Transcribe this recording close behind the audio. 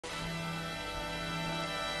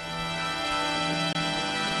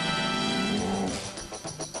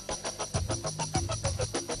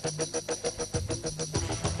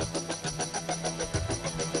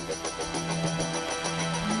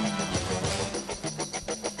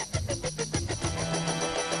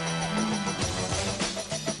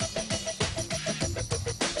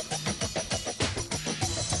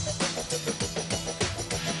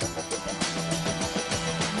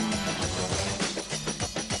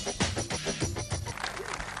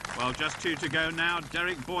Well, just 2 to go now.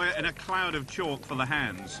 Derek Boyer in a cloud of chalk for the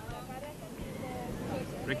hands.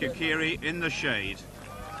 Riku Kiri in the shade.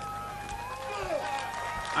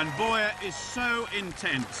 And Boyer is so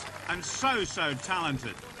intense and so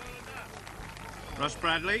talented. Russ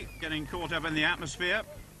Bradley getting caught up in the atmosphere.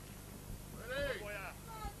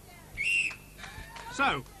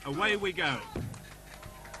 So, away we go.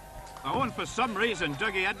 Oh, and for some reason,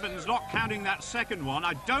 Dougie Edmonds not counting that second one.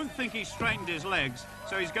 I don't think he straightened his legs,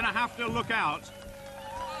 so he's going to have to look out.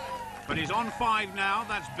 But he's on 5 now,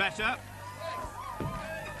 that's better.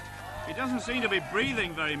 He doesn't seem to be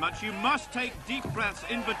breathing very much. You must take deep breaths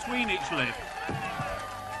in between each lift.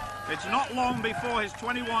 It's not long before his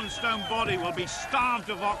 21-stone body will be starved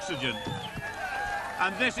of oxygen.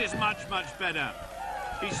 And this is much better.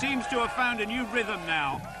 He seems to have found a new rhythm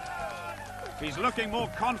now. He's looking more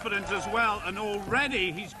confident as well, and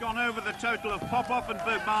already he's gone over the total of Popov and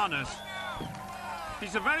Bergmanis.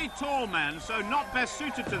 He's a very tall man, so not best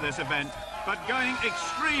suited to this event, but going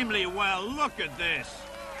extremely well. Look at this.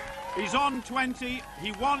 He's on 20,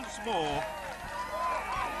 he wants more.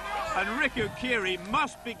 And Riku Kiri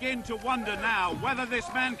must begin to wonder now whether this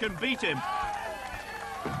man can beat him.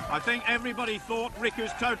 I think everybody thought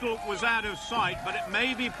Riku's total was out of sight, but it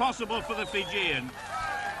may be possible for the Fijian.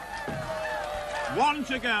 1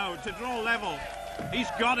 to go to draw level. He's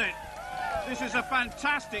got it. This is a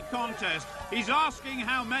fantastic contest. He's asking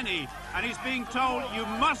how many, and he's being told you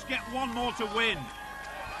must get 1 more to win.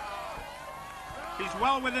 He's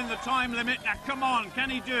well within the time limit. Now, come on, can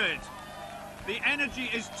he do it? The energy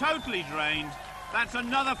is totally drained. That's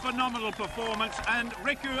another phenomenal performance, and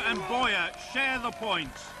Riku and Boyer share the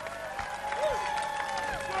points.